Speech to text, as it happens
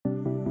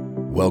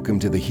Welcome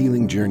to the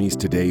Healing Journeys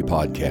Today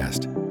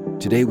podcast.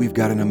 Today we've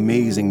got an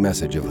amazing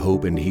message of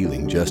hope and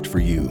healing just for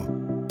you.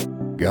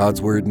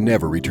 God's word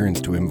never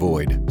returns to him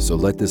void, so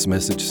let this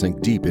message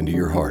sink deep into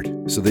your heart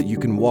so that you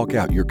can walk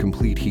out your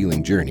complete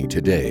healing journey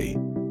today.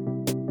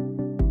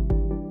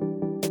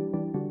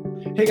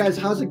 Hey guys,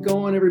 how's it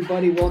going,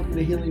 everybody? Welcome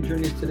to Healing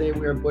Journeys Today.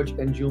 We are Butch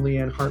and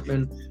Julianne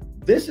Hartman.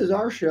 This is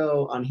our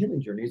show on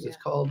Healing Journeys. It's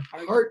called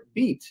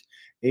HARTbeat,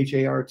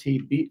 HART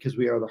beat, because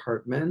we are the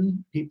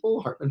Hartman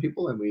people,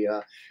 and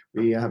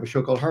we have a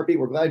show called HARTbeat.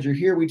 We're glad you're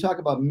here. We talk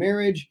about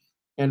marriage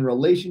and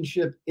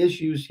relationship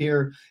issues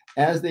here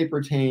as they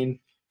pertain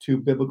to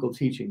biblical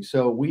teaching.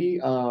 So we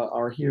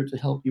are here to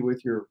help you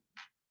with your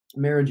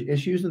marriage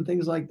issues and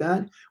things like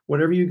that.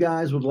 Whatever you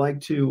guys would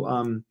like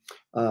to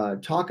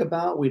talk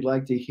about, we'd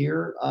like to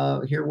hear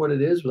what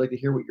it is. We'd like to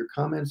hear what your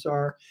comments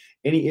are.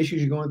 Any issues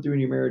you're going through in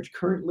your marriage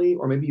currently,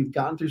 or maybe you've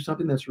gotten through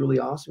something that's really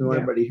awesome you want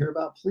everybody to hear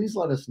about, please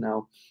let us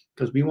know,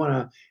 because we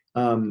want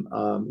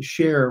to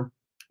share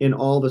in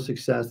all the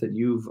success that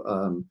you've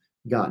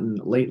gotten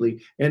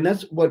lately. And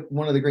that's what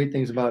one of the great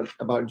things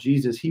about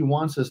Jesus. He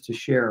wants us to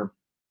share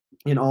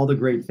in all the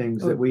great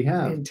things that we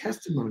have. And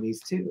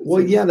testimonies too.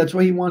 Well, yeah, that's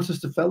why he wants us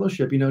to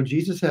fellowship. You know,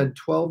 Jesus had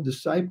 12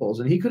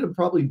 disciples, and he could have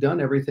probably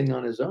done everything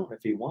on his own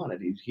if he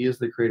wanted. He is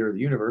the creator of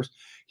the universe.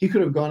 He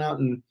could have gone out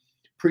and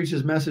preached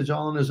his message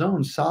all on his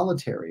own,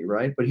 solitary,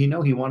 right? But he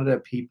wanted to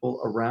have people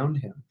around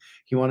him.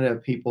 He wanted to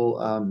have people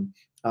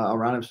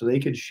around him so they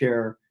could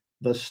share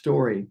the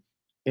story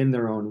in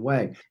their own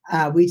way.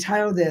 We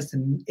title this,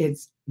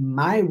 it's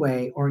My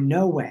Way or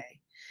No Way.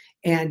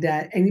 And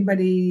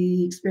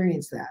anybody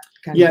experience that?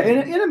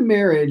 In a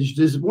marriage,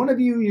 does one of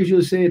you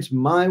usually say it's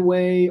my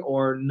way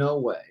or no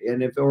way?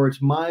 And or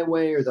it's my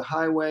way or the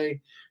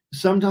highway?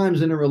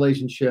 Sometimes in a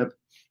relationship,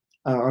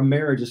 or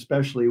marriage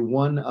especially,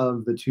 one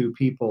of the two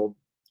people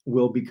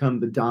will become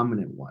the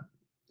dominant one.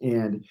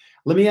 And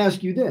let me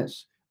ask you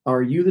this.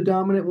 Are you the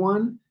dominant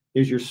one?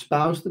 Is your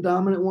spouse the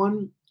dominant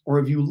one? Or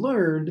have you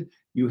learned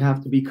you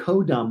have to be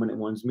co-dominant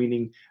ones,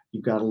 meaning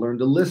you've got to learn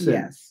to listen.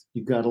 Yes.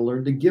 You've got to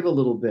learn to give a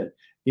little bit.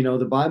 You know,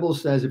 the Bible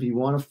says,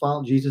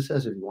 Jesus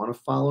says, if you want to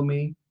follow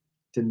me,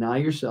 deny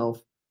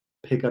yourself,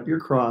 pick up your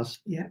cross,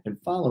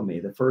 and follow me.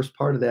 The first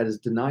part of that is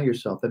deny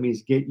yourself. That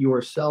means get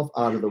yourself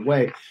out of the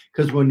way.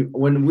 Because when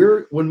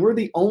we're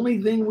the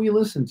only thing we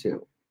listen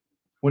to,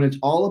 when it's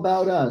all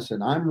about us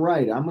and I'm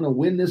right, I'm going to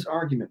win this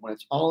argument, when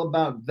it's all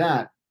about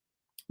that,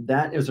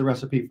 that is a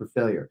recipe for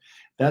failure.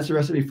 That's a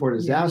recipe for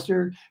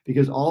disaster,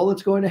 because all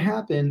that's going to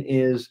happen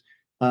is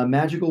a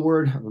magical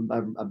word,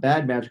 a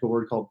bad magical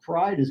word called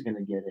pride is going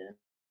to get in.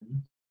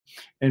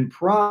 And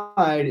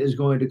pride is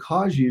going to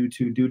cause you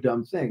to do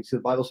dumb things. So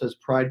the Bible says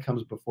pride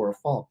comes before a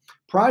fall.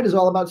 Pride is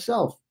all about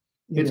self.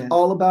 It's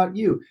all about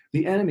you.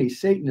 The enemy,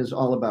 Satan, is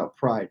all about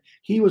pride.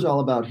 He was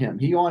all about him.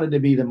 He wanted to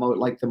be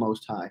like the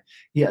Most High.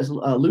 He has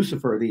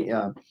Lucifer,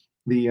 the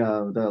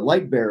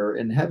light bearer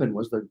in heaven,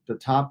 was the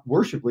top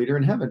worship leader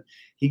in heaven.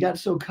 He got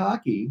so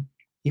cocky,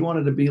 he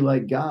wanted to be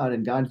like God,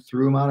 and God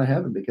threw him out of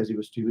heaven because he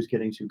was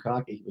getting too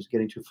cocky. He was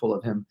getting too full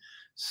of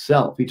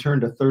himself. He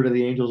turned a third of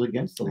the angels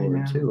against the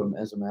Lord too,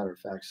 as a matter of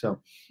fact. So,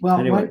 well,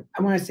 anyway.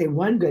 I want to say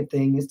one good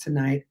thing is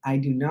tonight I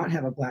do not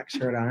have a black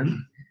shirt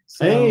on.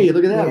 So, hey,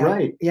 look at that,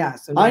 right? Yeah.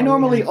 So I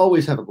normally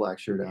always have a black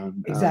shirt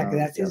on. Exactly.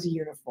 That's his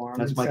uniform.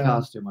 That's my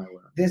costume I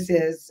wear. This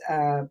is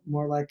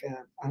more like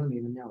I don't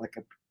even know, like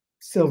a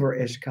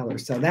silver-ish color.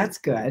 So that's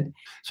good.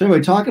 So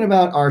anyway, talking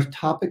about our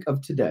topic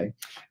of today,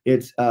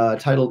 it's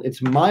titled,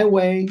 It's My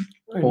Way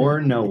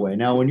or No Way.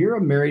 Now, when you're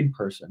a married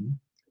person,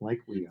 like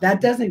we are. That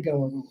doesn't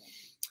go over well.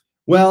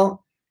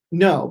 Well,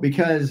 no,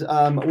 because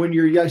when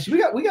you're young, so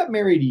we got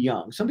married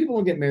young. Some people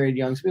don't get married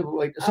young. Some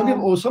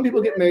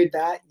people get married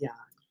that young.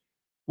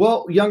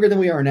 Well, younger than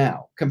we are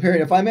now. Compared,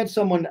 if I met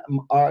someone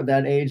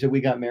that age that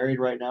we got married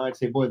right now, I'd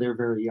say, boy, they're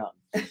very young.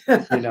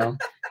 You know,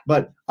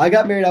 but I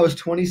got married. I was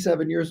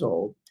 27 years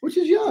old, which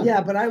is young.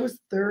 Yeah, but I was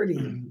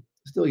 30.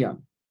 Still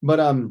young. But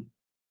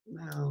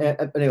wow.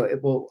 Anyway,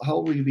 well, how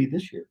old will you be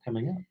this year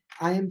coming up?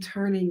 I am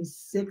turning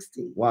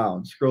 60. Wow,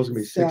 this girl's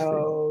gonna be 60.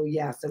 So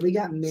yeah, so we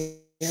got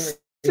married.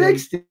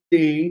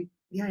 60.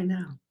 Yeah, I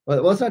know.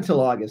 Well, it's not till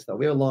August though.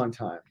 We have a long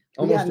time.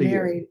 We got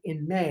married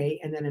in May,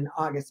 and then in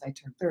August I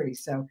turned 30.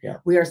 So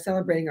we are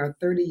celebrating our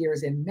 30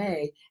 years in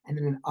May, and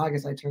then in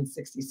August I turned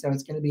 60. So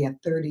it's going to be a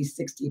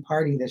 30-60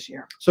 party this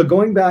year. So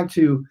going back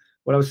to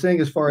what I was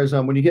saying, as far as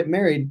when you get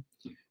married,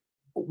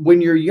 when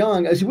you're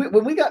young,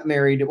 when we got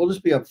married, we'll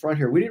just be up front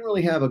here. We didn't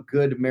really have a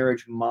good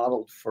marriage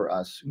modeled for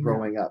us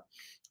growing up.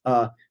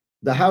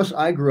 The house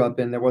I grew up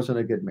in, there wasn't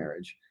a good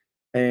marriage.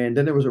 And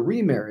then there was a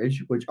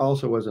remarriage, which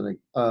also wasn't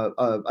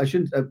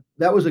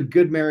that was a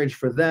good marriage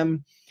for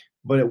them,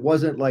 but it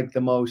wasn't like the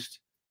most,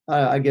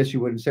 I guess you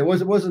wouldn't say, it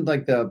wasn't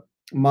like the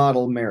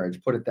model marriage,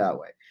 put it that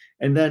way.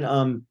 And then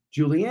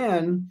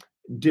Julianne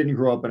didn't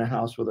grow up in a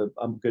house with a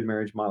good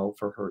marriage model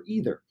for her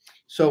either.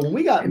 So when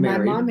we got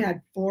married. My mom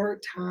had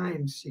 4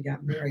 times she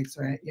got married.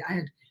 So I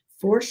had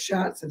 4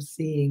 shots of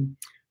seeing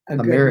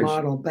a good marriage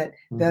model. But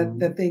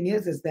the thing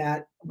is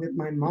that with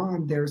my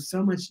mom, there's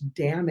so much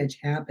damage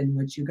happened,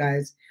 which you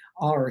guys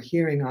all are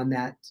hearing on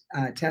that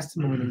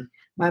testimony.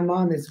 My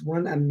mom is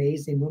one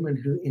amazing woman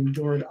who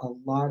endured a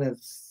lot of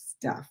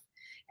stuff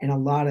and a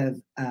lot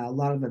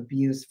of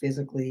abuse,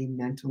 physically,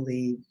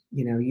 mentally,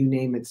 you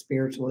name it,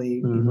 spiritually,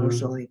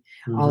 emotionally,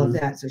 all of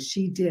that. So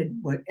she did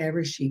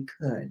whatever she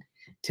could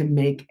to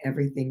make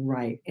everything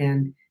right.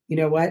 And you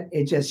know what?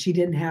 She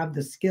didn't have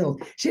the skills.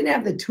 She didn't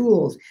have the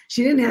tools.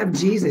 She didn't have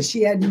Jesus.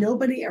 She had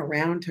nobody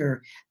around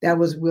her that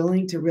was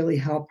willing to really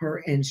help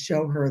her and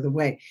show her the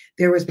way.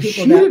 There was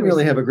people she didn't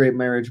really have a great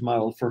marriage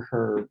model for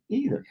her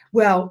either.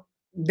 Well,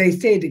 they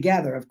stayed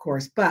together, of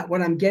course. But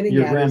what I'm getting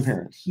Your at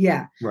grandparents. is,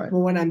 yeah. Right.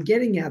 Well, what I'm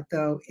getting at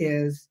though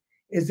is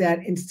that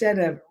instead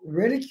of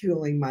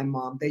ridiculing my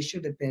mom, they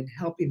should have been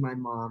helping my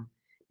mom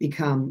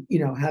become,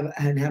 have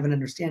an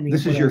understanding.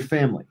 This is your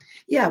family.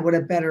 Yeah, what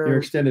a better your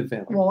extended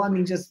family. Well, I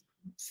mean, just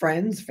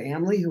friends,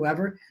 family,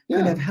 whoever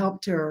could have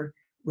helped her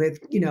with,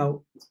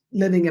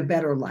 living a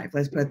better life.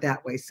 Let's put it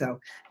that way. So,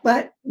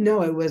 but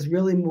no, it was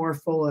really more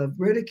full of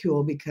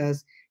ridicule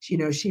because she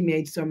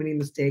made so many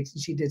mistakes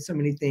and she did so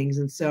many things.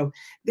 And so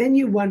then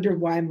you wonder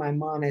why my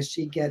mom, as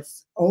she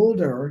gets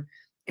older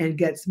and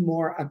gets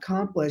more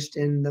accomplished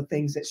in the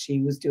things that she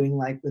was doing,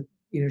 like with,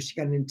 she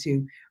got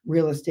into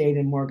real estate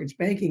and mortgage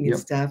banking and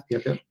stuff.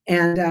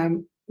 And,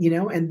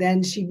 and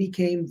then she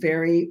became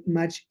very,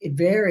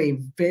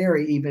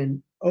 very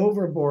even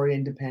overboard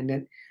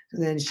independent.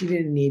 And then she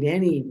didn't need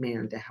any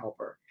man to help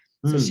her.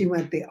 So she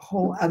went the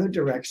whole other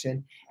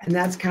direction. And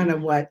that's kind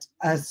of what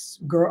us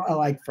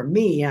like for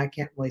me, I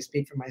can't really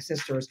speak for my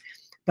sisters,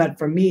 but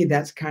for me,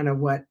 that's kind of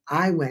what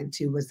I went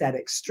to, was that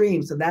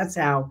extreme. So that's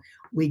how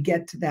we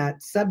get to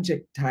that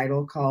subject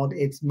title called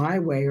It's My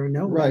Way or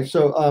No Way. Right.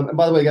 So, and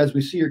by the way, guys,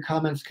 we see your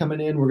comments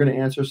coming in. We're going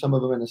to answer some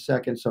of them in a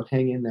second. So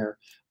hang in there.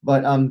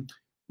 But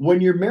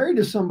when you're married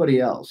to somebody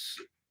else,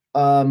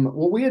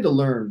 what we had to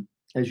learn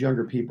as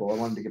younger people, I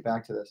wanted to get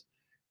back to this.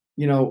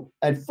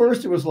 At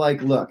first it was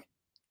like, look,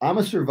 I'm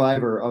a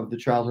survivor of the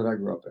childhood I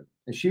grew up in.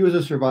 And she was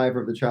a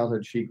survivor of the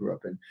childhood she grew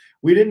up in.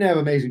 We didn't have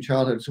amazing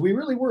childhood, so we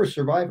really were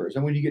survivors.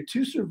 And when you get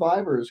two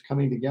survivors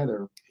coming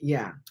together,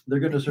 they're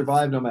going to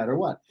survive no matter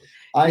what.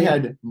 I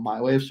had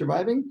my way of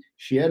surviving.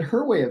 She had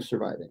her way of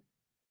surviving.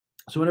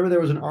 So whenever there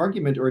was an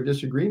argument or a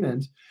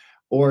disagreement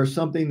or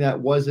something that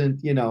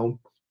wasn't,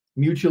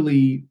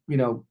 mutually,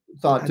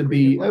 thought to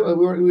be,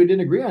 we didn't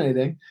agree on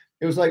anything.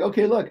 It was like,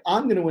 okay, look,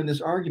 I'm going to win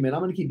this argument.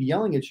 I'm going to keep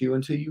yelling at you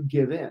until you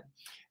give in.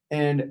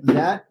 And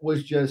that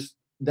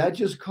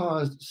just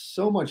caused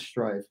so much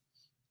strife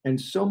and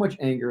so much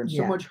anger and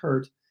so much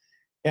hurt.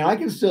 And I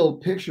can still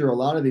picture a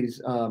lot of these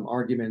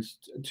arguments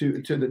to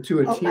a T.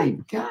 Oh my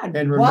God!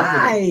 And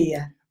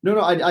Why? No,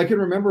 I can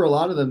remember a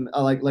lot of them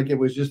like it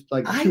was just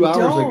like 2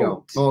 hours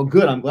ago. Oh,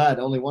 good. I'm glad.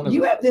 Only one of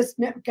them. You have this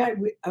guy.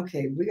 We got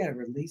to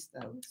release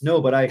those.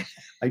 No, but I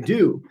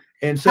do.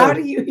 And so, how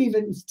do you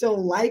even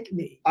still like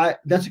me?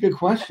 That's a good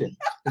question.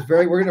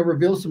 We're going to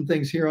reveal some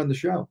things here on the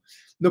show.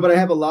 No, but I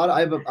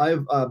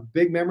have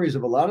big memories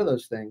of a lot of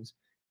those things.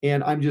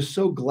 And I'm just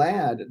so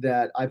glad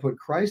that I put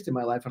Christ in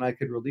my life and I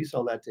could release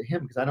all that to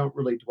him, because I don't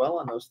really dwell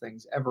on those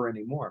things ever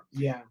anymore.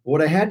 Yeah.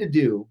 What I had to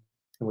do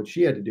and what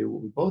she had to do,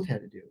 what we both had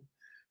to do,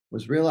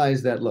 was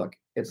realize that, look,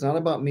 it's not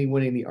about me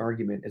winning the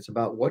argument. It's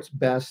about what's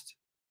best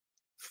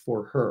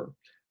for her.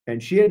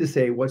 And she had to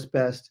say what's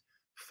best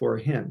for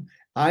him.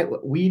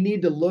 We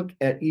need to look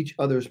at each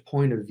other's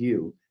point of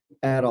view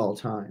at all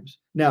times.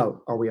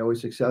 Now, are we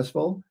always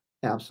successful?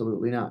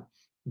 Absolutely not.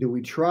 Do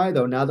we try,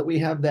 though, now that we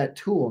have that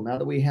tool, now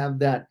that we have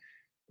that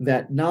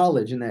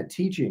knowledge and that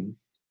teaching,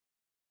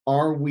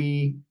 are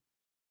we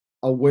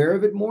aware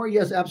of it more?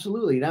 Yes,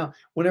 absolutely. Now,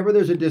 whenever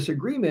there's a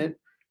disagreement,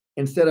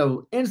 instead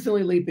of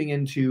instantly leaping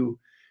into,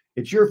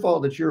 it's your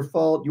fault,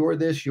 you're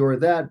this, you're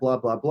that, blah,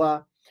 blah,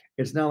 blah.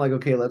 It's now like,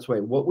 okay, let's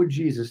wait. What would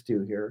Jesus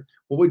do here?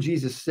 What would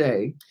Jesus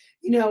say?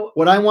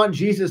 What I want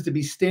Jesus to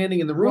be standing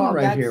in the room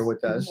right here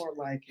with us,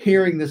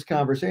 hearing this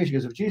conversation.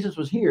 Because if Jesus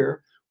was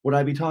here, would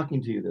I be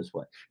talking to you this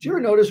way? Do you ever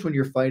notice when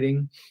you're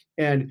fighting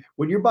and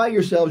when you're by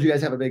yourselves, you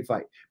guys have a big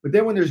fight, but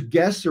then when there's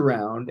guests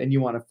around and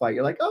you want to fight,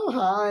 you're like, oh,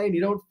 hi, and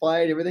you don't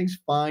fight. Everything's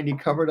fine. You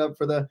cover it up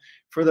for the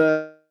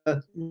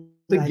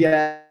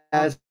guests.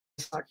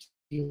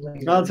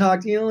 I'll talk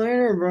to you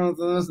later, bro.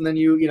 And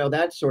then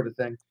that sort of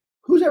thing.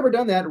 Who's ever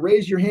done that?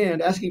 Raise your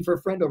hand, asking for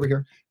a friend over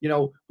here.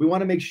 We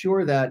want to make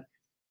sure that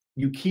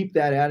you keep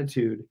that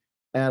attitude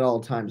at all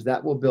times.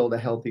 That will build a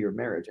healthier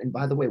marriage. And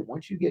by the way,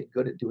 once you get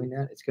good at doing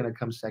that, it's going to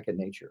come second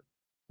nature.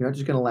 You're not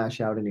just going to lash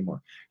out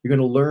anymore. You're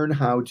going to learn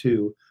how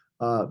to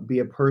be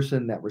a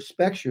person that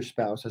respects your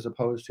spouse as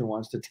opposed to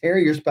wants to tear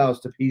your spouse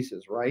to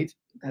pieces, right?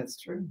 That's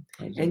true.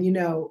 And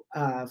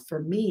for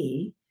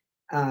me,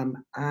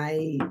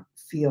 I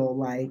feel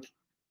like,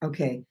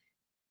 okay,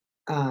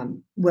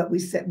 what we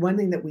said, one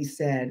thing that we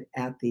said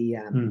at the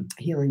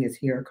Healing is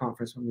Here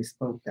conference when we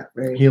spoke that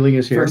very Healing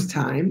is Here first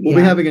time. We'll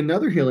be having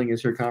another Healing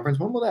is Here conference.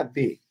 When will that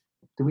be?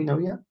 Do we know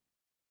yet?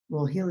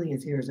 Well, Healing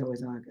is Here is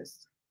always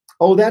August.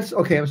 Oh, that's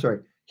okay. I'm sorry.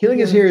 Healing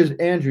is Here is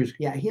Andrew's.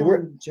 Yeah,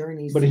 Healing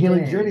Journeys. But a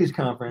Healing Journeys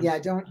conference. Yeah,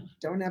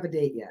 don't have a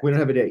date yet. We don't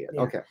have a date yet.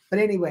 Yeah. Okay. But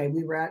anyway,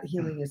 we were at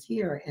Healing is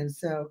Here, and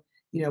so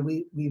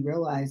we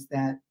realized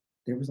that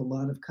there was a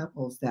lot of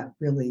couples that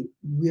really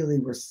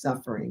were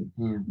suffering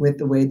with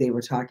the way they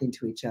were talking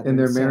to each other in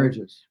their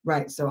marriages.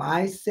 Right. So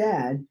I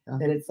said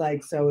that it's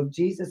like, so if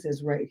Jesus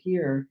is right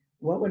here,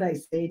 what would I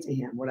say to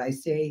him? Would I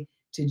say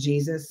to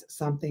Jesus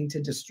something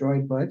to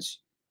destroy Butch?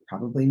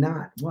 Probably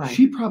not. Why?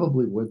 She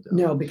probably would, though.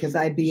 No, because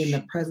I'd be in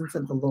the presence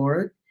of the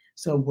Lord.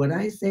 So would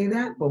I say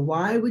that? But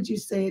why would you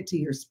say it to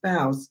your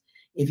spouse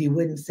if you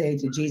wouldn't say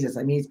it to Jesus?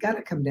 I mean, it's got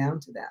to come down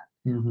to that.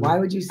 Why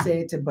would you say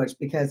it to Butch?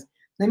 Because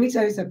let me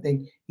tell you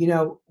something,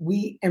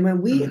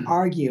 when we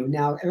argue,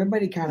 now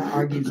everybody kind of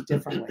argues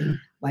differently.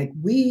 Like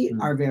we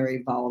are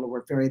very volatile,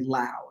 we're very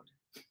loud.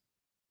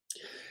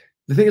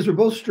 The thing is, we're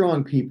both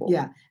strong people.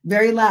 Yeah,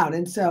 very loud.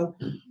 And so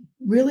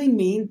really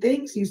mean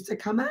things used to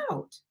come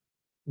out.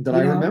 That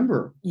I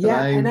remember.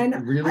 Yeah, and I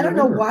don't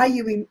know why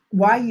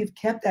you've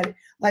kept that.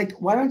 Like,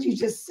 why don't you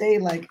just say,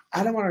 like,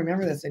 I don't want to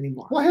remember this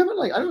anymore? Well, I haven't,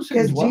 I don't say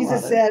because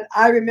Jesus said,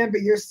 I remember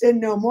your sin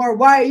no more.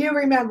 Why are you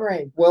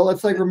remembering? Well,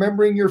 it's like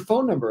remembering your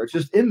phone number. It's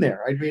just in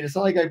there. I mean, it's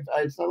not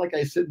like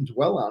I sit and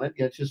dwell on it.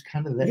 It's just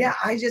kind of there. Yeah,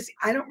 I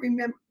don't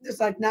remember. There's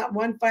like not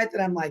one fight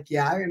that I'm like,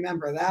 yeah, I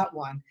remember that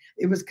one.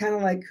 It was kind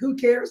of like, who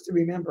cares to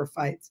remember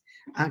fights?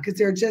 Because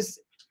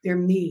they're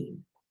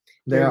mean.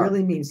 They're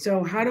really mean.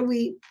 So how do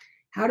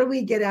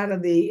we get out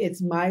of the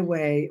it's my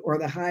way or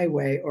the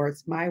highway or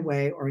it's my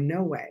way or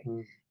no way?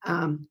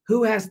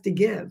 Who has to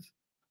give?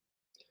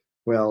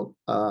 Well,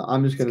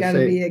 I'm just going to say. It's got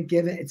to be a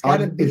give. It's got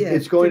to be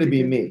It's going to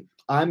be me.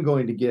 I'm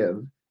going to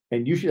give,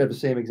 and you should have the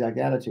same exact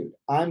attitude.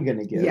 I'm going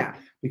to give. Yeah.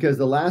 Because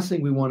the last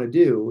thing we want to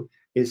do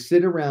is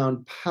sit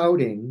around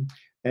pouting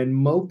and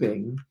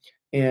moping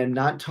and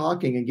not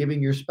talking and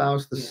giving your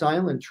spouse the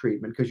silent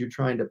treatment because you're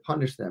trying to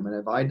punish them. And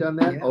have I done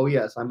that? Oh,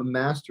 yes. I'm a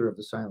master of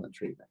the silent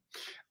treatment.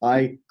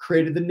 I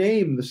created the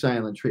name, the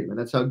silent treatment.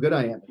 That's how good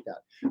I am at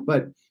that.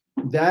 But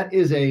that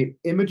is a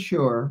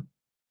immature,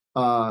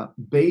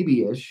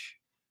 babyish,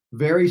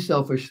 very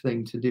selfish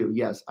thing to do.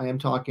 Yes, I am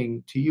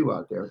talking to you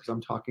out there because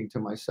I'm talking to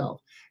myself.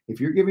 If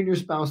you're giving your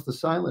spouse the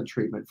silent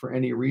treatment for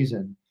any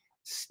reason,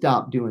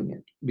 stop doing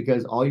it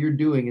because all you're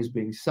doing is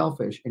being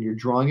selfish and you're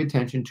drawing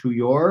attention to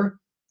your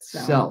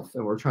self,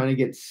 and we're trying to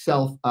get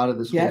self out of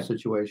this whole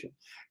situation.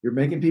 You're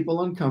making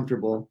people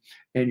uncomfortable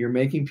and you're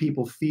making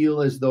people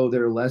feel as though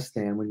they're less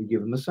than when you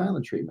give them the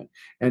silent treatment.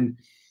 And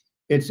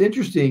it's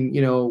interesting,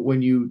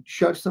 when you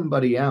shut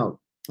somebody out,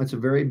 it's a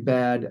very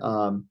bad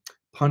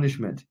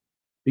punishment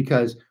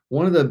because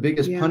one of the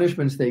biggest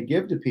punishments they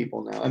give to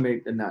people now, I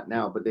mean, not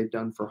now, but they've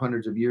done for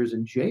hundreds of years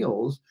in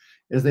jails,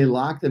 is they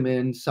lock them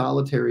in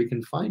solitary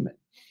confinement.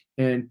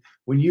 And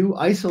when you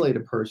isolate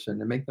a person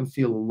and make them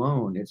feel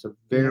alone, it's a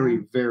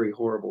very, very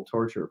horrible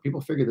torture.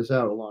 People figured this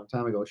out a long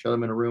time ago. Shut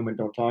them in a room and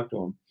don't talk to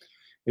them.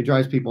 It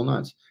drives people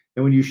nuts.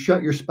 And when you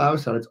shut your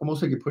spouse out, it's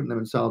almost like you're putting them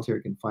in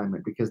solitary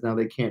confinement because now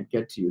they can't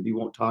get to you. You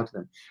won't talk to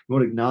them. You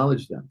won't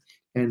acknowledge them.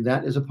 And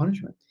that is a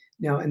punishment.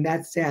 No, and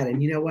that's sad.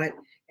 And you know what?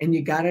 And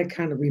you got to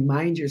kind of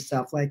remind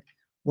yourself, like,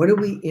 what are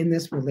we in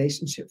this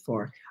relationship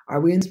for?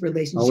 Are we in this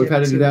relationship? Oh, we've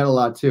had to do that a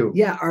lot too.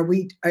 Yeah.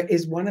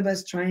 Is one of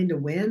us trying to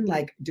win?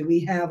 Like, do we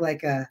have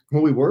like a?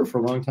 Well, we were for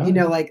a long time.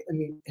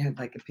 Had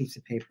like a piece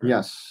of paper.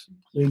 Yes.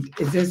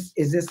 Is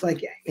this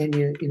like in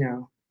your,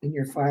 in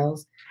your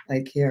files?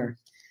 Like here,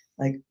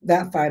 like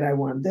that fight I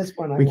won. This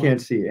one I won. We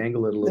can't see.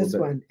 Angle it a little bit. This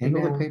one.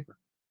 Angle the paper.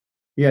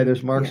 Yeah,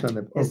 there's marks on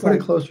the. Oh, put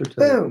it closer to.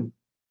 Boom.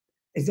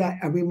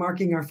 Are we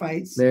marking our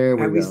fights? There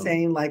we go. Are we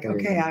saying like,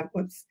 okay,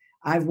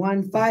 I've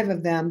won 5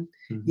 of them.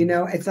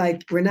 It's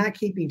like we're not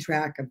keeping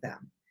track of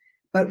them.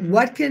 But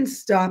what can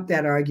stop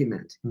that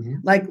argument?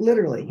 Like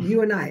literally,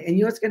 you and I, and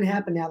you know what's going to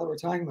happen now that we're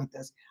talking about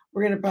this?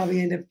 We're going to probably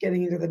end up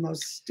getting into the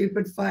most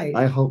stupid fight.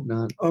 I hope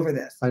not. Over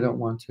this. I don't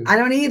want to. I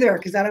don't either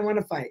because I don't want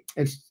to fight.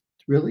 It's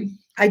really?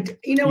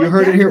 You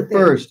heard it here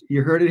first.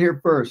 You heard it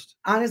here first.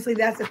 Honestly,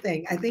 that's the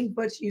thing. I think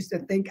Butch used to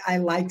think I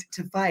liked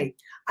to fight.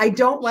 I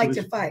don't like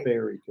to fight.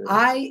 Very good.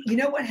 You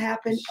know what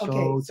happened?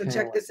 Okay, so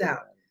check this out.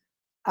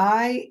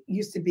 I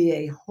used to be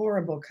a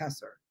horrible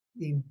cusser,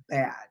 being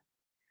bad.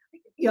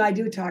 I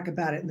do talk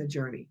about it in the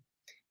journey.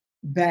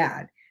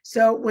 Bad.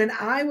 So when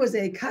I was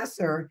a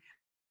cusser,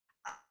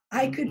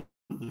 I could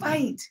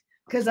fight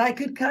because I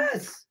could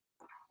cuss,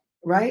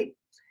 right?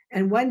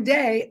 And one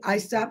day I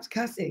stopped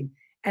cussing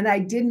and I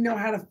didn't know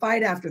how to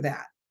fight after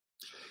that.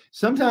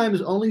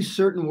 Sometimes only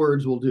certain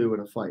words will do in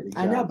a fight.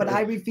 Exactly. I know, but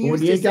I refuse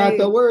when you ain't got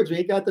the words, when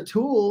you ain't got the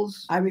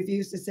tools. I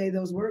refuse to say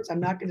those words.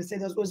 I'm not going to say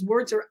those. Those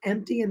words are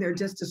empty and they're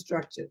just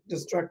destructive.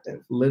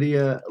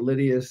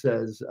 Lydia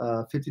says,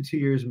 52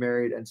 years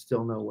married and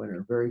still no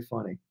winner. Very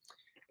funny.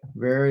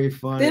 Very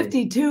funny.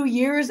 52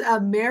 years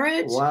of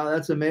marriage? Wow,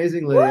 that's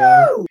amazing,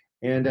 Lydia. Woo!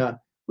 And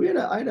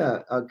I had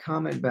a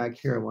comment back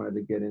here I wanted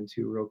to get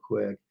into real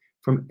quick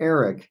from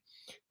Eric.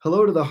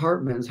 Hello to the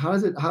Hartmans.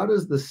 How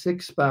does the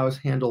sick spouse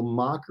handle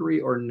mockery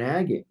or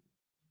nagging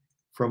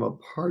from a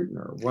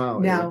partner? Wow.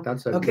 Now,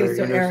 that's a very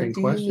interesting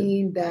question. Do you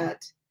mean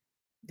that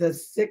the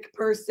sick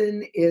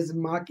person is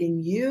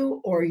mocking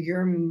you, or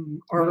you're,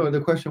 or no,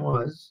 the question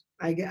was,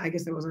 I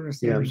guess I wasn't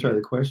understanding. Yeah, I'm sorry.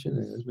 The question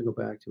is, let me go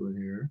back to it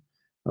here.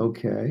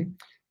 Okay.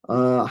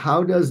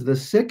 How does the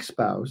sick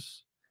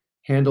spouse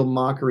handle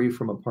mockery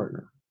from a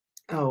partner?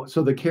 Oh,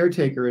 So the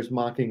caretaker is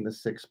mocking the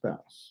sick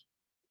spouse.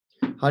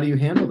 How do you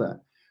handle that?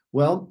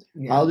 Well,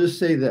 yeah. I'll just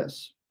say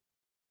this.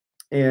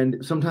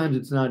 And sometimes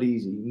it's not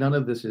easy. None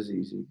of this is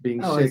easy.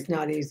 Being sick, it's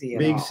not easy at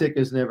being all. sick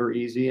is never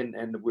easy,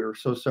 and we're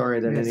so sorry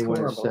that It's anyone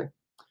horrible. is sick.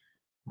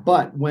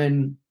 But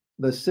when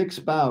the sick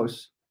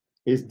spouse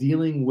is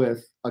dealing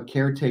with a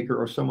caretaker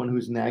or someone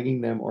who's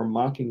nagging them or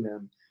mocking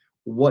them,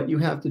 what you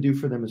have to do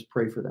for them is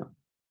pray for them.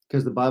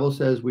 Because the Bible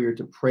says we are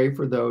to pray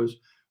for those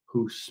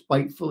who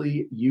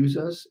spitefully use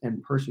us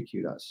and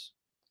persecute us.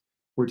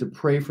 We're to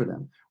pray for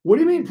them. What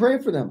do you mean pray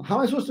for them? How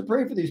am I supposed to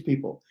pray for these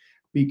people?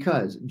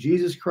 Because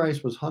Jesus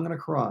Christ was hung on a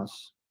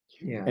cross,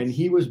 yes, and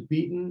he was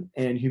beaten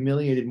and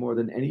humiliated more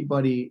than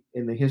anybody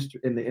in the history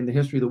in the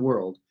history of the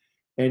world.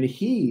 And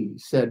he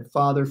said,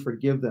 "Father,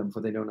 forgive them, for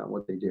they know not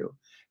what they do."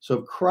 So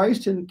if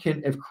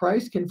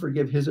Christ can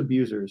forgive his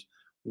abusers,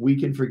 we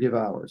can forgive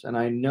ours. And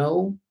I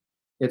know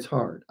it's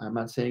hard. I'm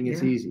not saying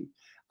it's easy.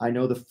 I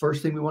know the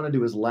first thing we want to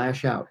do is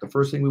lash out. The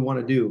first thing we want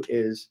to do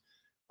is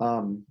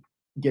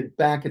get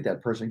back at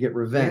that person, get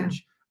revenge.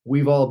 Yeah.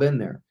 We've all been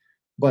there.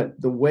 But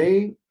the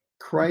way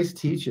Christ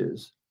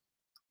teaches,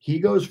 he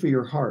goes for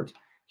your heart.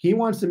 He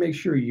wants to make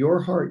sure your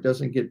heart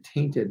doesn't get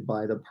tainted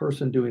by the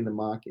person doing the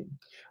mocking.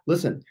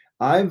 Listen,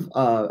 I've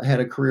had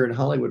a career in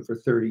Hollywood for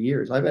 30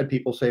 years. I've had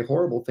people say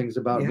horrible things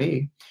about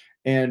me.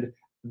 And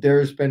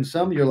there's been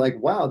some you're like,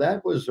 wow,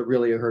 that was a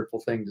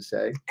hurtful thing to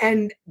say.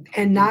 And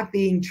not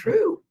being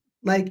true.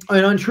 Like,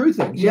 and untrue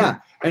things. Yeah.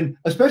 And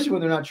especially when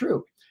they're not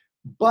true.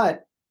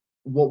 But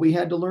what we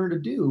had to learn to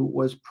do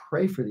was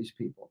pray for these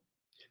people.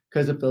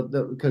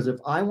 Because if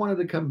I wanted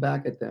to come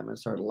back at them and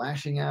start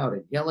lashing out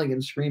and yelling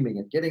and screaming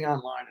and getting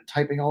online and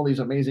typing all these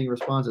amazing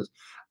responses,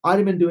 I'd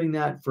have been doing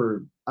that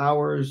for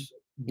hours,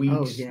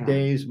 weeks,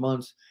 days,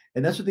 months.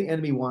 And that's what the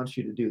enemy wants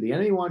you to do. The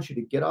enemy wants you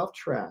to get off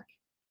track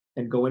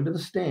and go into the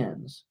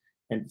stands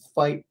and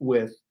fight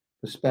with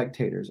the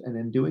spectators. And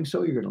in doing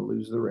so, you're going to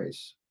lose the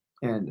race.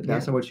 And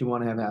that's not what you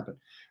want to have happen.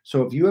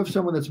 So if you have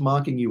someone that's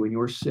mocking you and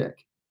you're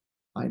sick,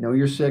 I know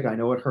you're sick. I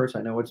know it hurts.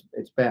 I know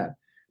it's bad.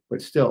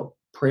 But still,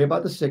 pray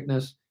about the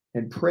sickness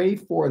and pray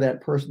for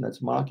that person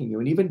that's mocking you.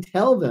 And even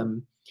tell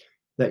them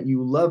that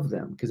you love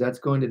them, because that's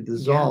going to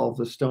dissolve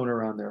the stone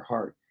around their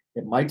heart.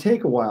 It might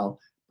take a while,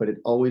 but it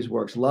always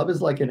works. Love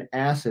is like an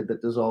acid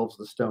that dissolves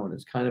the stone.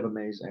 It's kind of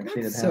amazing. I've seen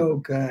it happen. So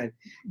good.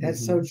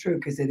 That's so true,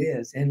 because it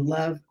is. And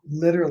love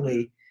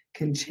literally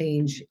can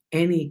change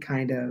any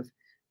kind of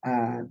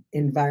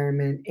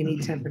environment, any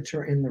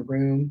temperature in the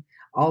room,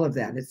 all of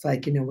that. It's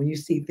like, when you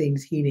see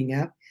things heating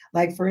up,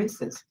 like for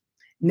instance,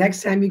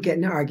 next time you get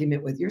in an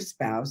argument with your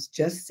spouse,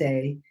 just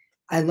say,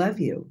 "I love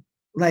you,"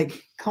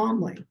 like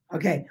calmly.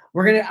 Okay,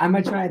 I'm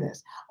gonna try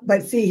this.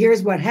 But see,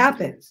 here's what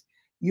happens.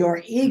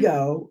 Your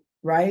ego,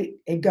 right?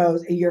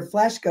 Your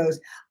flesh goes,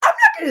 "I'm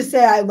not gonna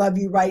say I love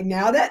you right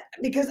now.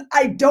 Because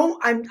I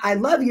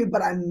love you,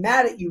 but I'm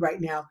mad at you right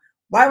now.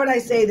 Why would I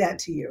say that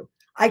to you?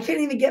 I can't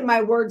even get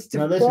my words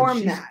to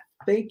form that."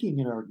 Faking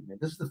an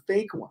argument. This is the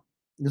fake one.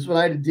 This is what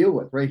I had to deal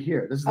with right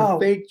here. This is the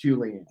fake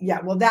Julian. Yeah,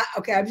 well,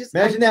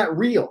 imagine that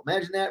real.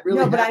 Imagine that really.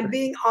 No, but I'm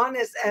being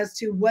honest as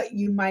to what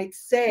you might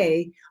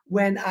say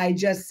when I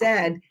just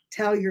said,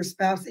 tell your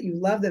spouse that you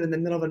love them in the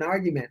middle of an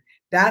argument.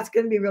 That's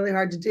going to be really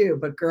hard to do.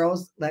 But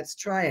girls, let's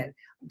try it.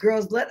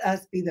 Girls, let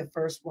us be the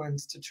first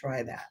ones to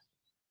try that.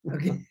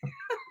 Okay.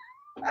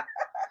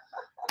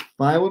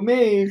 Fine with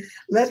me.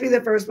 Let's be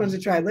the first ones to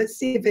try. Let's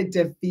see if it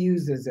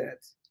diffuses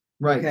it.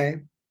 Right. Okay.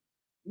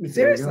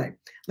 Seriously,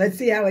 let's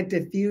see how it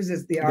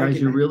diffuses the argument.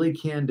 Guys, you really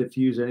can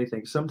diffuse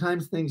anything.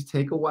 Sometimes things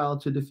take a while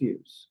to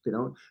diffuse.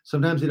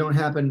 Sometimes they don't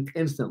happen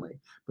instantly,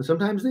 but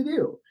sometimes they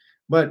do.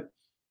 But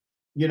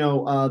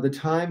the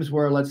times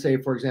where, let's say,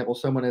 for example,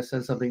 someone has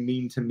said something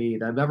mean to me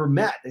that I've never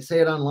met, they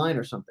say it online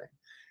or something,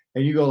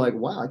 and you go like,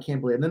 wow, I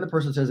can't believe it. And then the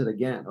person says it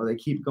again, or they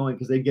keep going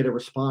because they get a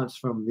response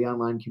from the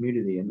online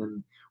community, and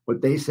then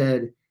what they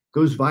said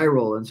goes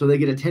viral, and so they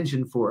get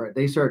attention for it.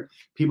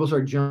 People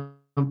start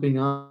jumping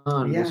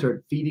on, they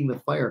start feeding the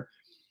fire,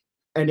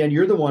 and then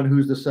you're the one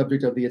who's the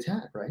subject of the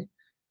attack, right?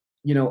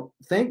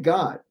 Thank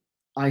God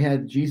I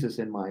had Jesus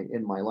in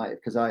my life,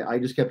 because I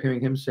just kept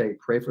hearing him say,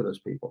 pray for those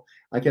people.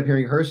 I kept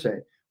hearing her say,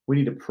 we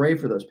need to pray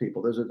for those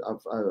people. There's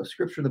a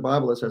scripture in the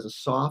Bible that says a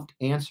soft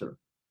answer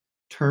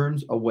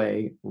turns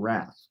away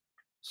wrath.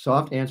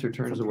 Soft answer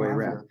turns away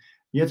wrath.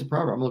 Yeah, it's a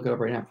proverb. I'm gonna look it up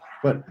right now.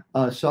 But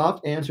a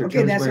soft answer turns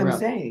away wrath. Okay, that's what I'm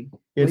saying.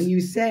 When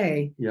you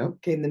say,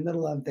 okay, in the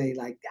middle of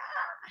the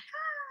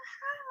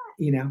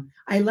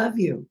I love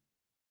you.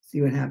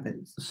 See what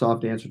happens. A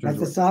soft answer.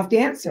 That's a soft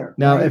answer.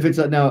 Now,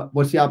 right? Now,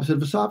 what's the opposite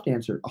of a soft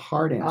answer? A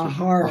hard answer.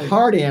 A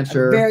hard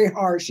answer. Very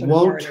harsh.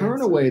 Won't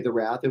turn away the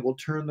wrath. It will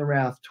turn the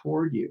wrath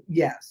toward you.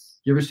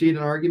 Yes. You ever see an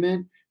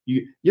argument?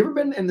 You ever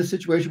been in the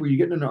situation where you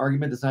get in an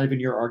argument that's not even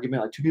your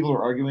argument? Like two people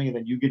are arguing and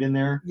then you get in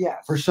there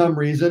for some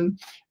reason,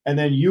 and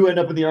then you end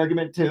up in the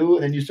argument too,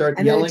 and then you start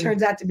yelling. And then it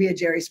turns out to be a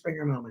Jerry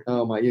Springer moment.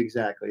 Oh my,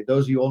 exactly.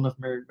 Those of you old enough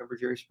to remember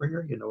Jerry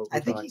Springer, you know what we're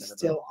I think he's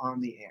still on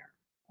the air.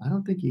 I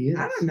don't think he is.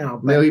 I don't know.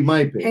 But he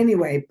might be.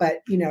 Anyway,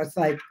 but it's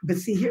like, but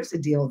see, here's the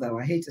deal though.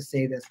 I hate to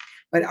say this,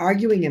 but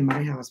arguing in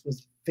my house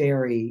was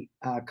very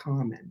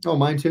common. Oh,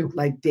 mine too.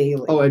 Like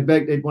daily. Oh, I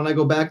bet when I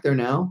go back there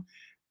now,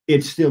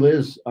 it still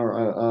is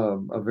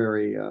a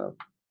very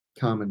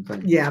common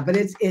thing. Yeah, but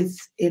it's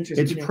interesting.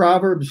 It's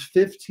Proverbs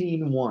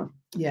 15:1.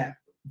 Yeah.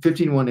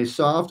 15:1. A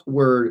soft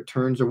word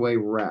turns away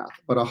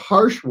wrath, but a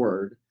harsh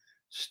word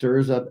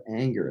stirs up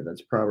anger.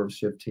 That's Proverbs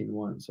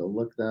 15:1. So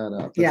look that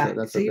up.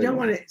 That's so you don't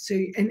want to. So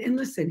and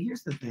listen.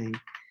 Here's the thing.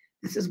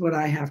 This is what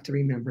I have to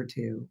remember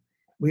too.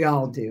 We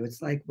all do.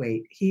 It's like,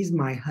 wait, he's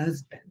my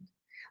husband.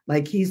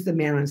 Like he's the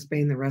man I'm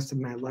spending the rest of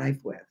my life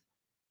with.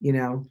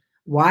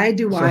 Why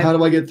do I? So how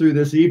do I get through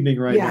this evening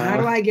now? Yeah. How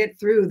do I get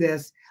through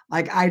this?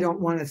 Like I don't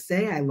want to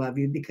say I love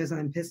you because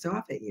I'm pissed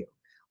off at you.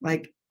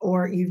 Like,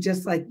 or you've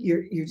just like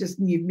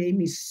you've made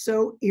me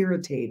so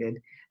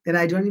irritated that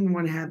I don't even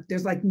want to have,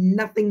 there's like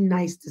nothing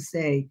nice to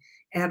say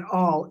at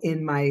all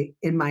in my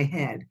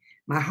head.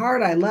 My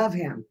heart, I love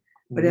him,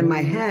 but in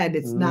my head,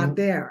 it's not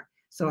there.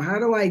 So how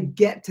do I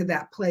get to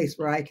that place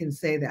where I can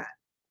say that?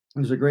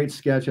 There's a great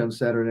sketch on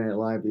Saturday Night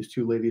Live. These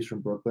two ladies from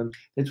Brooklyn.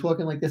 They're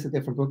talking like this.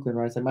 They're from Brooklyn,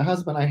 right? It's like, my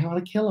husband, I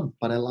want to kill him,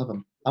 but I love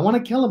him. I want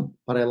to kill him,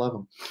 but I love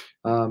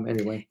him.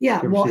 Anyway.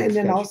 Yeah. Well, and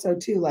then also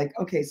too, like,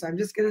 okay, so I'm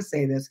just going to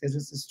say this because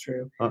this is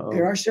true.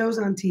 There are shows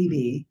on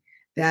TV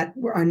that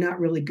are not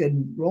really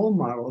good role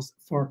models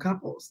for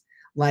couples.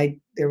 Like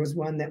there was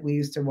one that we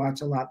used to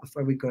watch a lot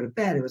before we go to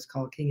bed. It was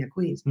called King of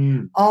Queens.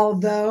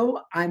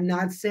 Although I'm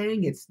not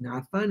saying it's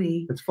not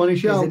funny. It's a funny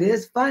show. It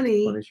is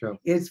funny. Funny show.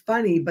 It's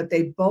funny, but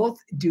they both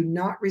do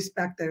not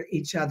respect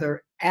each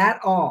other at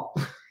all.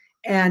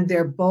 And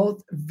they're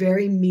both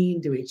very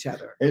mean to each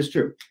other. It's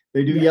true.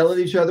 They do yell at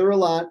each other a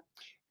lot.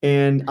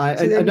 And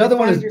another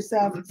one is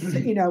yourself,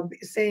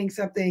 saying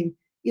something,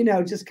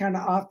 just kind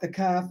of off the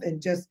cuff and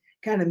just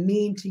kind of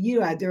mean to you.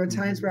 There were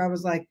times where I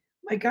was like,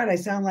 my God, I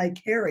sound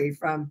like Carrie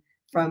from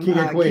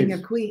King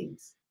of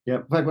Queens. Yeah.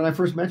 In fact, when I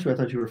first met you, I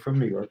thought you were from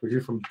New York, but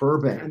you're from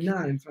Burbank. I'm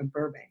not. I'm from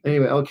Burbank.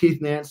 Anyway,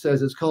 Keith Nance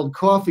says it's called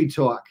Coffee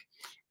Talk.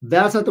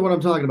 That's not the one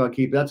I'm talking about,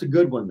 Keith. That's a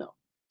good one, though.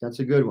 That's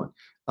a good one.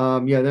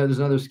 Yeah, there's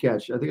another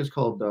sketch. I think it's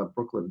called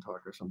Brooklyn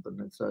Talk or something.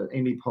 It's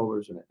Amy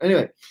Poehler's in it.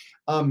 Anyway,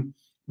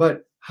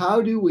 but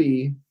how do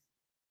we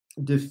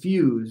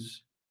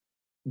diffuse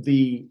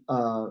the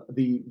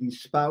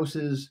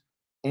spouse's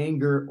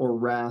anger or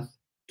wrath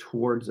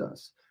towards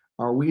us?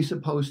 Are we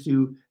supposed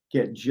to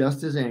get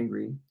just as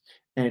angry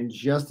and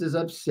just as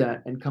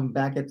upset and come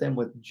back at them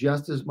with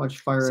just as much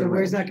fire? So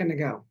where's that going to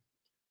go?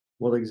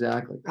 Well,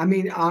 exactly. I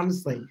mean,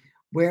 honestly,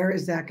 where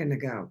is that going to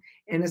go?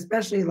 And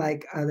especially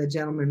like the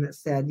gentleman that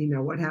said,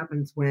 what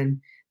happens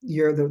when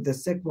you're the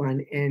sick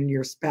one and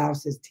your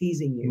spouse is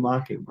teasing you,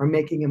 mocking, or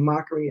making a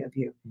mockery of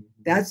you?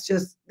 That's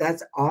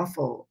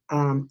awful.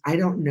 I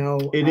don't know.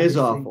 It is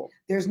awful.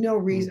 There's no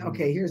reason.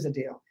 Okay, here's the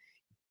deal.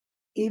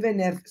 Even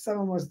if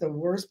someone was the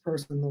worst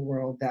person in the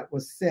world that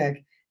was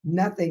sick,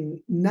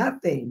 nothing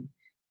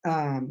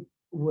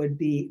would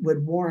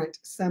warrant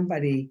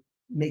somebody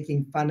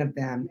making fun of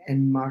them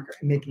and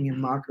making a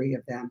mockery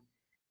of them.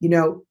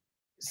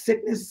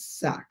 Sickness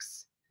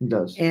sucks. It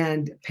does.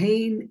 And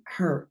pain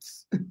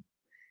hurts.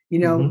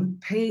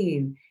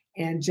 Pain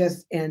and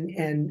just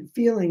and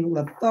feeling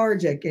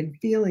lethargic and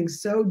feeling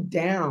so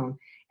down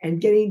and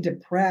getting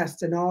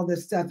depressed and all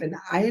this stuff. And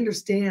I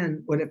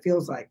understand what it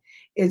feels like.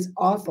 It's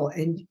awful.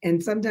 And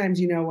sometimes,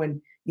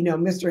 when,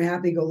 Mr.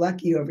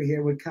 Happy-Go-Lucky over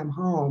here would come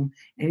home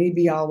and he'd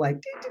be all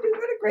like, what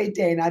a great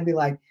day. And I'd be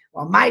like,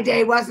 well, my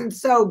day wasn't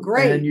so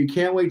great. And you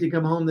can't wait to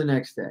come home the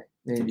next day.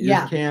 And you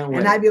just can't wait.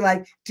 And I'd be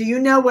like, do you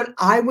know what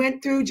I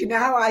went through? Do you know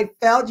how I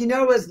felt? You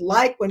know what it was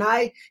like when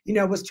I,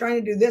 was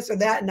trying to do this or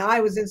that and I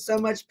was in so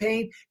much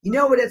pain? You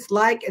know what it's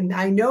like? And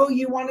I know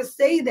you want to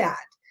say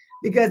that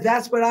because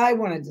that's what I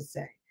wanted to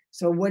say.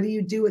 So what do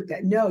you do with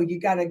that? No, you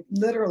got to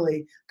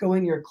literally go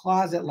in your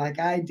closet like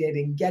I did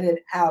and get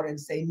it out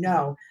and say,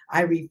 no,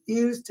 I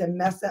refuse to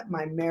mess up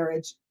my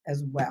marriage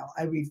as well.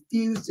 I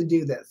refuse to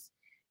do this.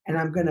 And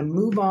I'm going to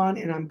move on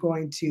and I'm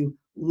going to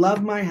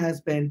love my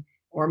husband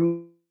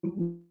or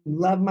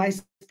love my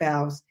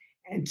spouse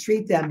and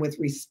treat them with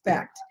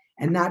respect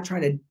and not try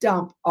to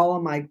dump all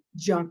of my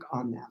junk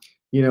on them.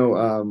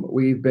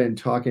 We've been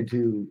talking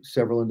to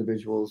several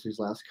individuals these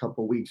last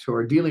couple of weeks who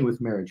are dealing with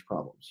marriage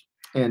problems.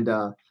 And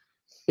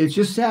it's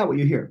just sad what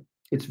you hear.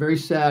 It's very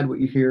sad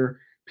what you hear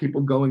people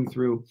going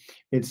through.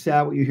 It's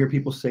sad what you hear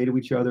people say to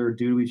each other or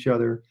do to each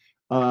other.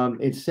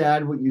 It's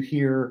sad what you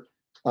hear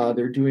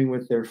they're doing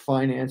with their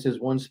finances.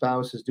 One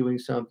spouse is doing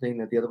something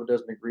that the other one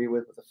doesn't agree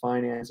with the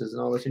finances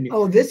and all this. And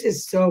this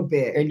is so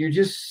big. And you're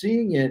just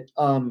seeing it.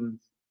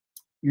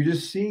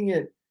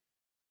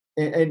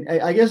 And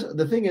I guess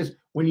the thing is,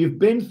 when you've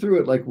been through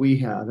it like we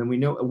have, and we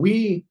know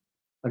we're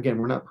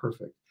not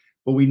perfect,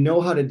 but we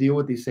know how to deal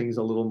with these things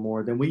a little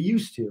more than we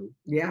used to.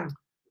 Yeah.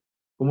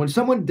 But when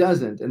someone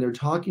doesn't and they're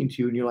talking to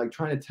you and you're like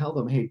trying to tell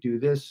them, hey, do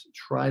this,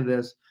 try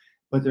this,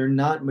 but they're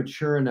not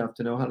mature enough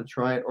to know how to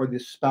try it, or the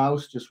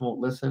spouse just won't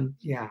listen.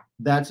 Yeah.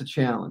 That's a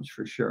challenge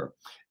for sure.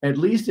 At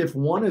least if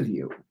one of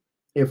you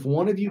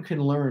can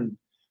learn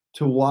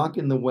to walk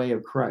in the way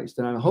of Christ,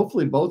 and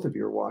hopefully both of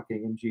you are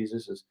walking in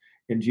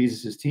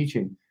Jesus's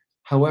teaching.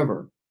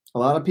 However, a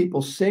lot of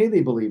people say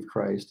they believe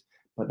Christ,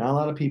 but not a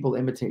lot of people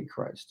imitate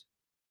Christ.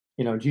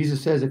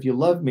 Jesus says, if you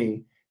love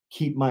me,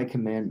 keep my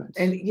commandments.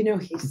 And he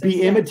says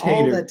be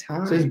imitators all the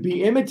time. Says,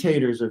 be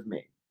imitators of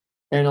me.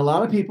 And a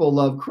lot of people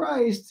love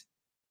Christ,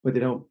 but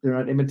they're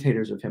not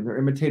imitators of him. They're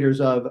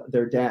imitators of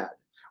their dad,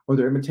 or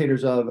they're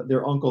imitators of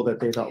their uncle that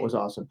they thought was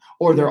awesome,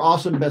 or their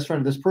awesome best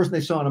friend, this person they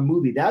saw in a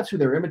movie. That's who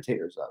they're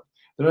imitators of.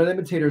 They're not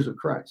imitators of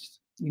Christ.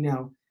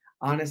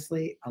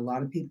 Honestly, a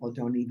lot of people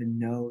don't even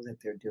know that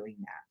they're doing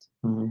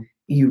that.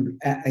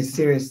 Mm-hmm.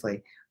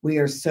 Seriously, we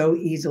are so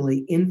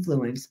easily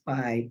influenced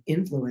by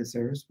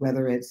influencers,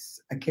 whether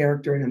it's a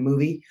character in a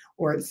movie,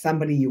 or it's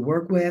somebody you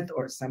work with,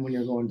 or someone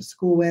you're going to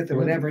school with, or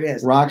whatever it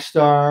is. Rock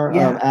star,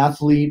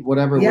 athlete,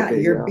 whatever. Yeah,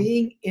 you're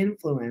being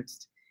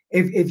influenced.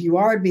 If you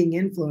are being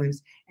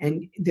influenced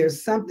and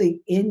there's something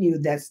in you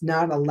that's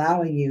not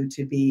allowing you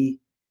to be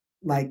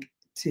like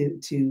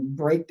to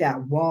break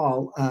that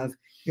wall of,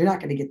 you're not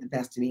going to get the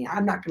best of me.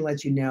 I'm not going to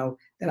let you know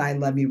that I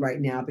love you right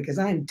now because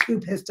I'm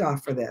too pissed